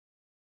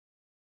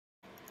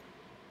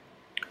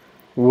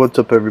What's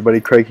up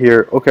everybody, Craig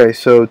here. Okay,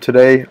 so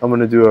today I'm going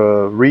to do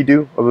a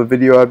redo of a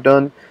video I've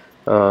done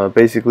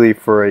basically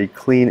for a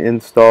clean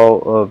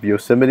install of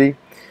Yosemite.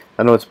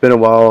 I know it's been a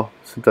while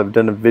since I've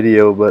done a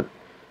video, but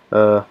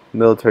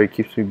military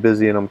keeps me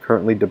busy and I'm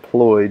currently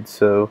deployed,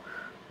 so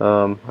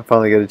I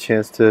finally got a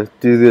chance to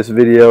do this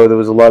video. There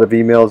was a lot of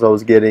emails I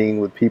was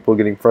getting with people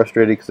getting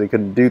frustrated because they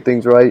couldn't do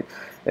things right,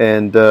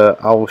 and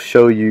I will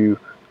show you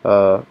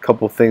a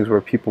couple things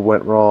where people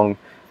went wrong.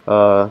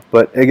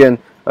 But again,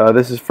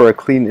 this is for a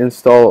clean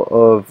install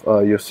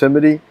of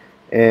Yosemite,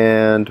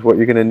 and what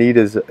you're going to need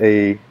is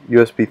a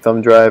USB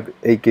thumb drive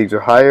 8 gigs or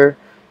higher.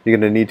 You're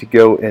going to need to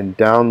go and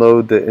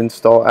download the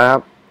install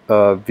app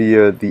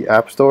via the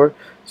App Store.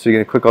 So you're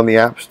going to click on the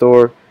App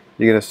Store,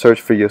 you're going to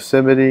search for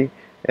Yosemite,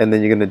 and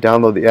then you're going to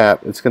download the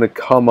app. It's going to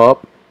come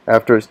up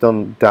after it's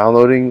done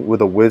downloading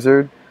with a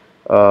wizard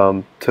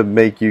to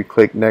make you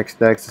click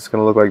next. It's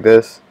going to look like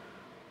this.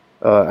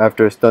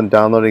 After it's done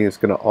downloading, it's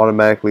going to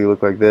automatically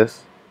look like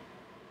this.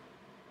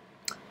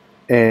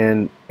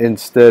 And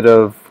instead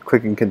of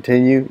clicking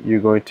continue, you're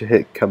going to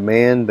hit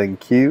command then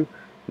Q, and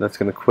that's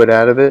going to quit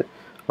out of it.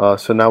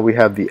 So now we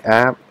have the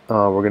app.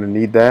 We're going to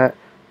need that.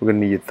 We're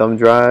going to need a thumb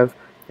drive,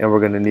 and we're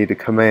going to need a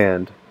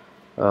command.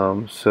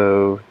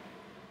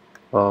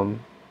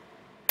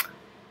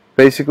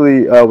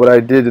 Basically what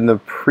I did in the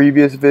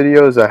previous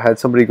videos, I had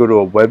somebody go to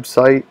a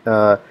website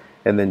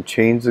and then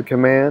change the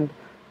command.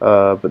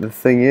 But the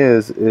thing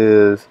is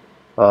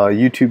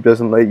YouTube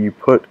doesn't let you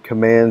put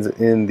commands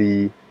in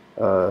the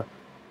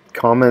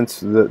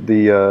comments,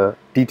 the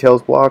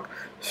details block.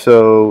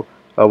 So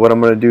what I'm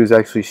going to do is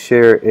actually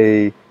share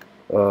a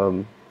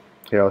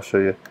here, I'll show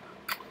you.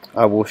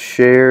 I will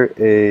share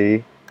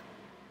a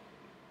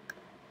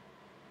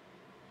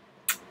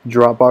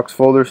Dropbox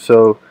folder,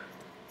 so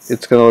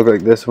it's going to look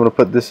like this. I'm going to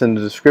put this in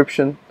the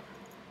description,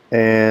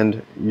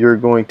 and you're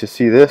going to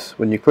see this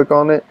when you click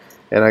on it.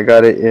 And I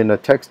got it in a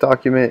text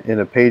document, in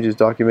a Pages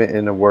document,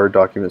 and a Word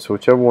document. So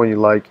whichever one you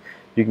like,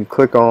 you can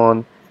click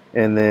on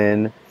and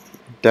then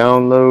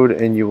download,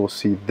 and you will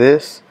see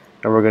this.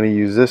 And we're going to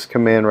use this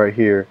command right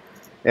here.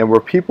 And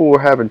where people were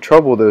having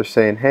trouble, they're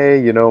saying,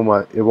 hey, you know,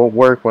 it won't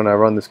work when I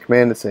run this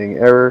command. It's saying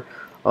error.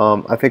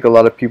 I think a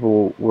lot of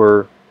people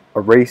were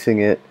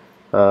erasing it,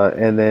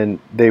 and then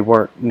they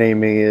weren't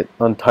naming it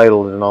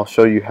Untitled. And I'll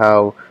show you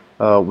how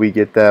we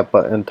get that.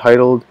 But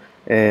Untitled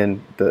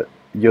and the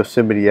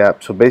Yosemite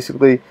app. So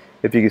basically,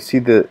 if you can see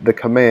the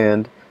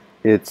command,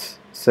 it's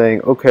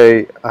saying,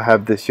 okay, I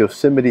have this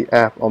Yosemite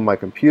app on my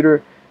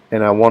computer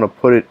and I want to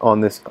put it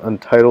on this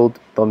Untitled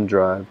thumb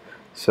drive.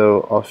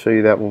 So I'll show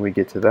you that when we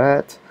get to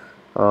that.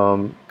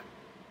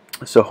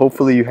 So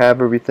hopefully you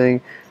have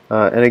everything.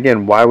 And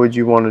again, why would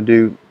you want to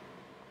do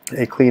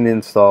a clean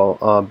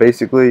install?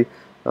 Basically,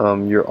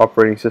 your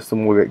operating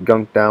system will get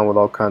gunked down with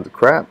all kinds of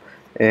crap,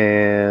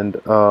 and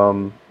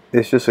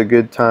it's just a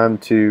good time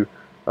to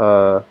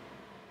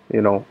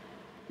you know,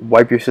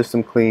 wipe your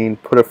system clean,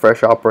 put a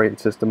fresh operating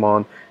system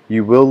on.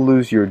 You will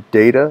lose your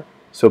data,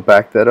 so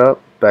back that up.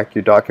 Back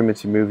your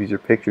documents, your movies, your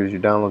pictures, your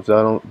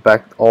downloads,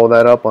 back all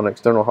that up on an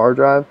external hard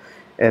drive.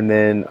 And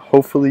then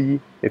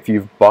hopefully, if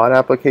you've bought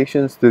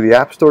applications through the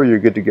App Store, you're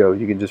good to go.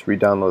 You can just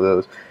re-download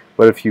those.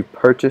 But if you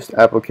purchased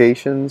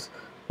applications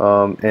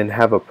and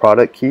have a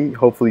product key,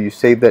 hopefully you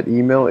save that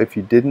email. If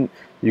you didn't,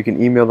 you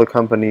can email the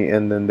company,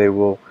 and then they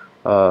will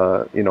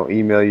you know,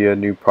 email you a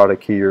new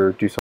product key or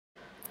do something.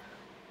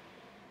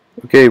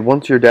 Okay,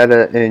 once your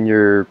data and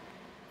your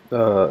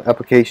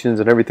applications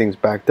and everything's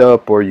backed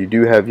up, or you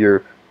do have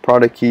your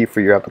product key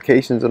for your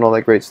applications and all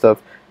that great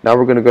stuff, now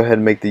we're going to go ahead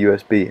and make the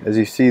USB. As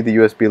you see, the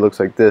USB looks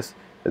like this.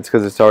 It's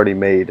because it's already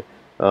made.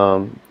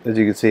 As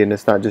you can see, and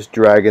it's not just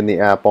dragging the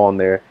app on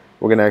there.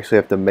 We're going to actually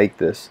have to make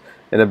this.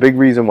 And a big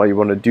reason why you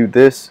want to do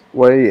this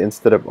way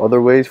instead of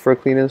other ways for a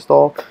clean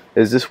install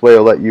is this way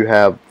will let you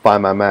have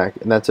Find My Mac,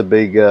 and that's a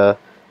big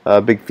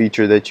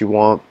feature that you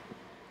want.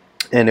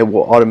 And it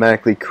will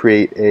automatically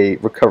create a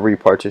recovery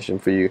partition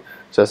for you.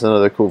 So that's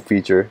another cool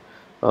feature.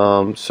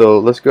 So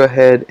let's go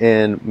ahead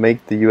and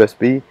make the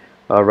USB.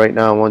 Right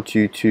now I want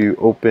you to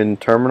open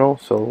terminal.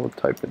 So we'll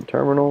type in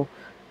terminal,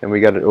 and we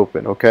got it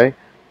open. Okay.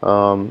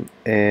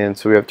 And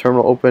so we have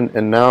terminal open,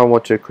 and now I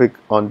want you to click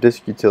on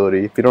disk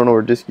utility. If you don't know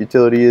where disk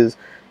utility is,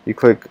 you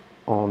click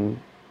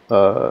on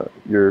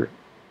your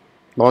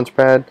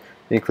launchpad, and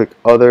you click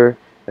other,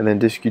 and then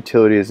disk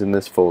utility is in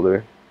this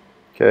folder.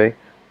 Okay.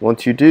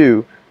 Once you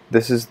do,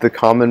 this is the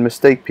common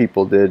mistake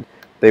people did.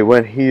 They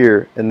went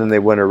here and then they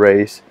went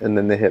erase, and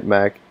then they hit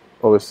Mac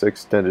OS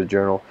X Extended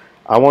Journal.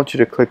 I want you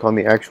to click on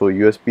the actual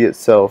USB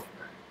itself,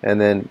 and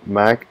then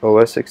Mac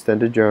OS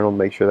Extended Journal,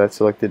 make sure that's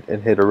selected,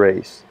 and hit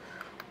erase.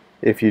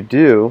 If you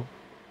do,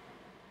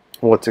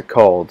 what's it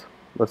called?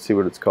 Let's see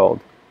what it's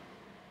called.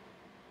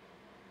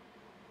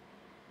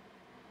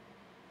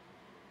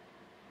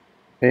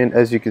 And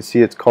as you can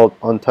see, it's called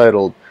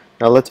Untitled.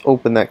 Now let's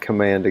open that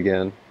command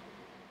again.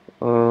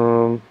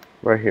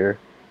 Right here.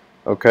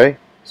 Okay,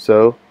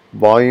 so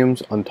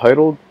volumes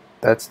Untitled,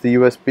 that's the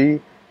USB,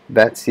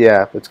 that's the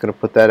app. It's going to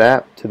put that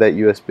app to that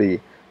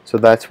USB. So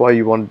that's why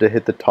you wanted to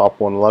hit the top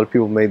one. A lot of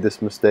people made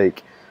this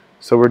mistake.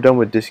 So we're done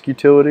with disk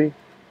utility.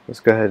 Let's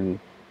go ahead and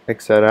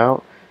X that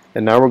out.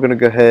 And now we're going to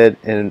go ahead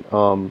and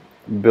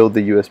build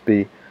the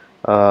USB,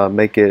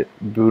 make it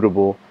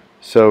bootable.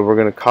 So we're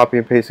going to copy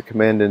and paste a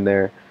command in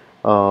there.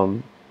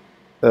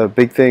 A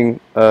big thing,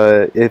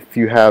 if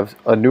you have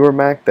a newer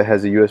Mac that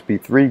has a USB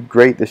 3,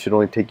 great, this should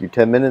only take you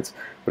 10 minutes.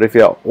 But if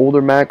you have an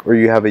older Mac or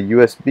you have a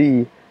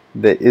USB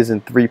that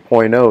isn't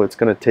 3.0, it's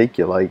going to take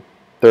you like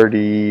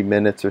 30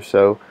 minutes or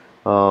so.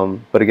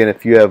 But again,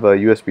 if you have a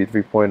USB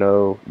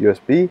 3.0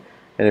 USB,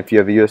 and if you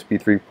have a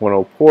USB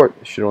 3.0 port,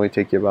 it should only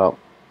take you about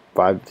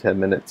 5 to 10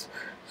 minutes.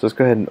 So let's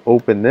go ahead and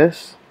open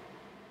this.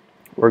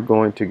 We're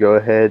going to go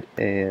ahead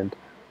and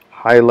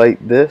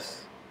highlight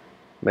this.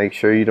 Make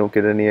sure you don't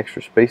get any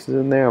extra spaces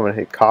in there. I'm going to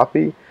hit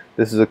copy.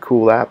 This is a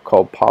cool app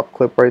called Pop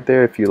Clip right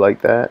there. If you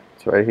like that,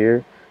 it's right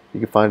here. You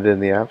can find it in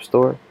the App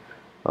Store.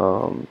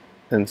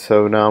 And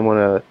so now I'm going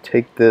to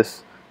take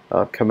this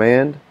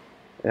command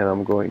and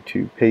I'm going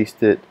to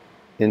paste it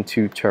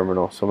into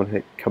terminal. So I'm going to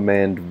hit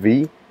Command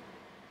V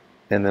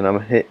and then I'm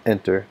going to hit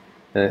enter.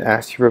 And it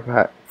asks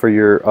you for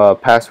your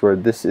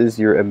password. This is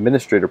your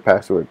administrator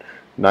password,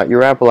 not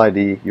your Apple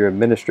ID, your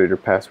administrator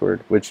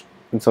password, which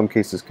in some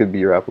cases could be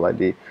your Apple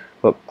ID.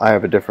 But I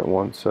have a different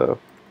one, so,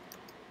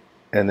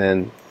 and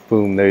then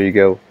boom, there you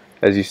go.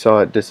 As you saw,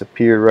 it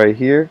disappeared right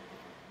here,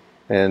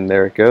 and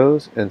there it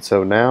goes. And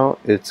so now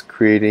it's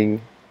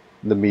creating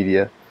the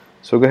media.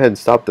 So go ahead and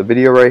stop the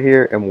video right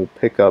here, and we'll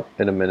pick up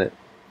in a minute.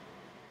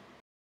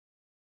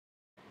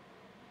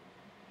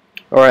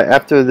 Alright,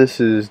 after this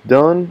is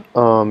done,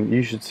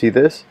 you should see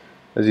this.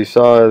 As you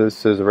saw, this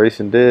says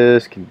erasing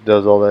disk, it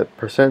does all that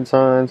 %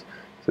 signs,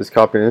 it says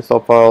copy and install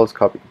files,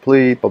 copy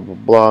complete, blah blah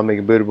blah, make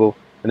it bootable,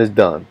 and it's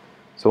done.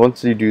 So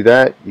once you do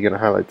that, you're going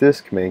to highlight this,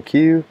 Command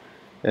Q,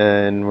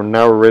 and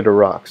now we're ready to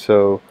rock.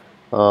 So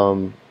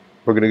we're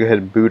going to go ahead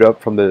and boot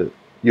up from the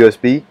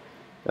USB.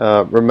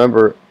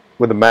 Remember,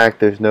 with a Mac,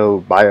 there's no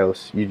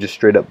BIOS. You just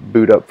straight up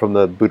boot up from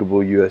the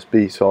bootable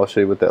USB. So I'll show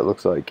you what that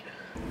looks like.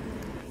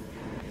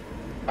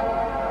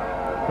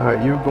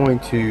 Alright, you're going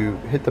to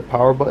hit the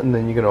power button,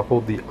 then you're going to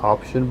hold the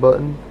option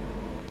button.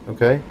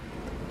 Okay?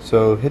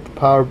 So hit the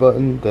power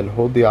button, then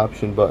hold the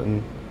option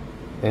button,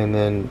 and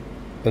then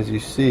as you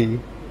see,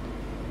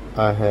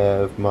 I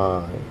have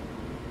my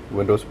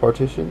Windows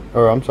partition,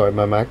 or I'm sorry,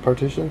 my Mac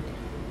partition,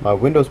 my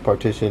Windows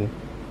partition,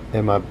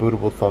 and my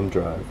bootable thumb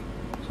drive.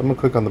 So I'm going to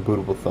click on the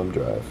bootable thumb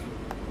drive.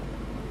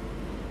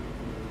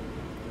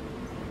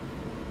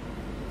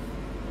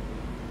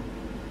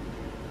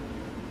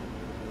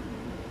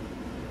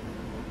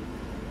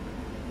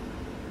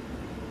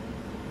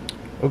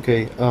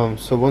 Okay,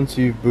 so once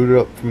you've booted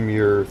up from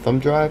your thumb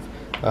drive,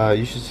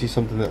 you should see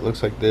something that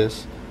looks like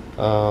this.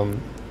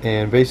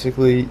 And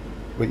basically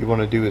what you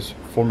want to do is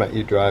format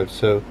your drive.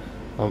 So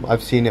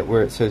I've seen it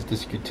where it says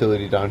disk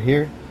utility down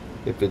here.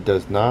 If it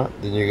does not,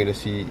 then you're going to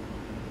see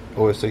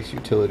OS X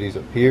utilities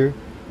up here,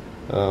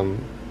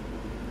 and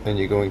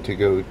you're going to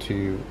go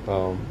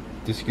to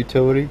disk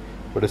utility,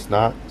 but it's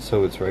not,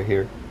 so it's right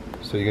here.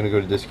 So you're going to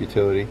go to disk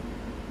utility.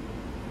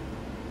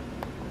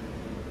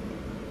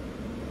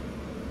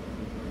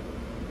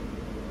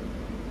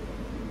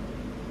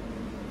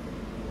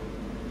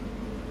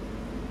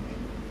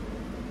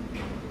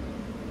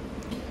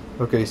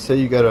 Okay, say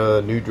you got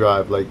a new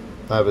drive, like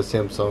I have a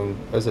Samsung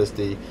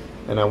SSD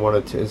and I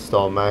wanted to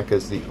install Mac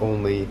as the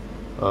only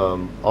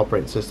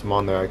operating system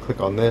on there. I click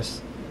on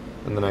this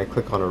and then I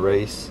click on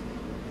erase,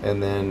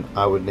 and then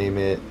I would name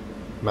it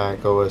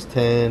Mac OS X,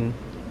 and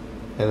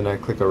then I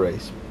click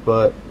erase.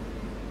 But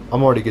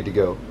I'm already good to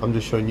go. I'm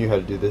just showing you how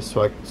to do this.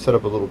 So I set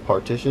up a little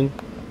partition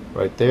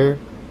right there,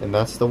 and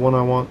that's the one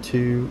I want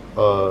to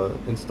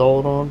install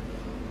it on.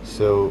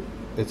 So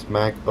it's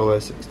Mac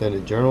OS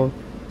Extended Journal.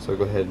 So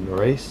go ahead and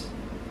erase.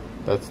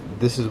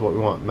 This is what we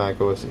want,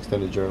 Mac OS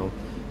Extended Journal.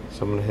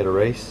 So I'm going to hit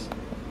erase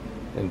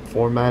and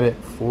format it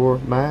for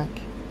Mac,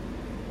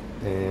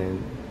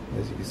 and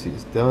as you can see,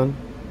 it's done.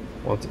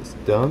 Once it's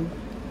done,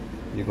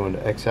 you're going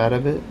to X out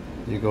of it.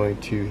 You're going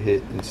to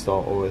hit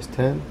install OS X.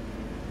 You're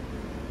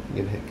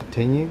going to hit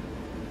continue,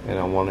 and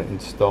I want to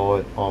install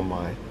it on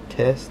my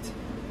test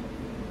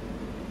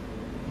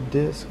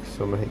disk.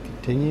 So I'm going to hit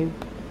continue,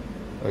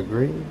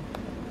 agree,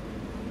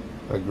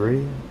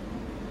 agree,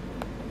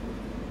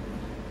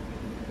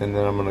 and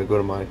then I'm going to go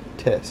to my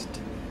test.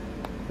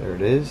 There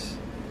it is.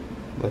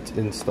 Let's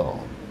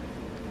install.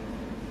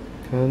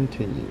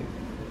 Continue.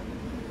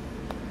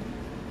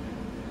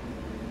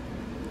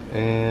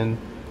 And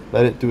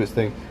let it do its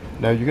thing.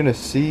 Now you're going to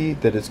see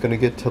that it's going to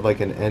get to like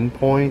an end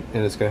point,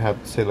 and it's going to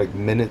have to say like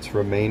minutes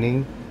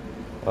remaining,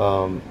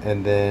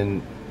 and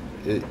then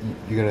you're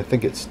going to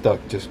think it's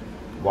stuck. Just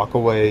walk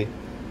away,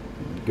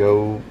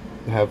 go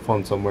have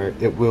fun somewhere.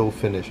 It will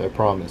finish, I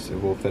promise,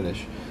 it will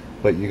finish.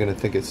 But you're going to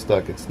think it's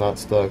stuck. It's not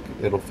stuck,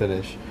 it'll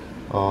finish.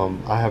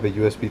 I have a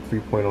USB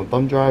 3.0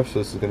 thumb drive, so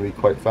this is going to be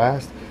quite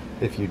fast.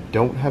 If you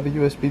don't have a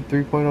USB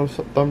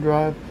 3.0 thumb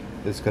drive,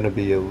 it's going to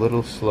be a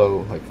little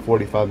slow, like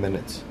 45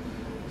 minutes.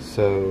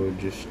 So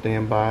just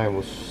stand by and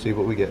we'll see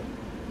what we get.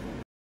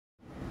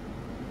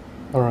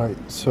 Alright,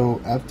 so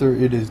after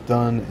it is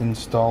done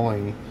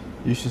installing,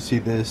 you should see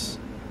this,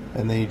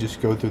 and then you just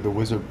go through the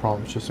wizard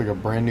prompts just like a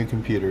brand new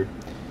computer.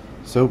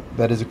 So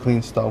that is a clean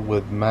install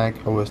with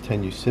Mac OS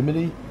X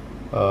Yosemite.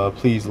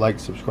 Please like,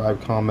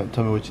 subscribe, comment,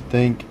 tell me what you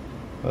think.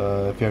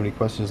 If you have any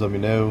questions, let me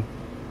know.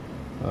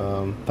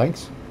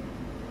 Thanks.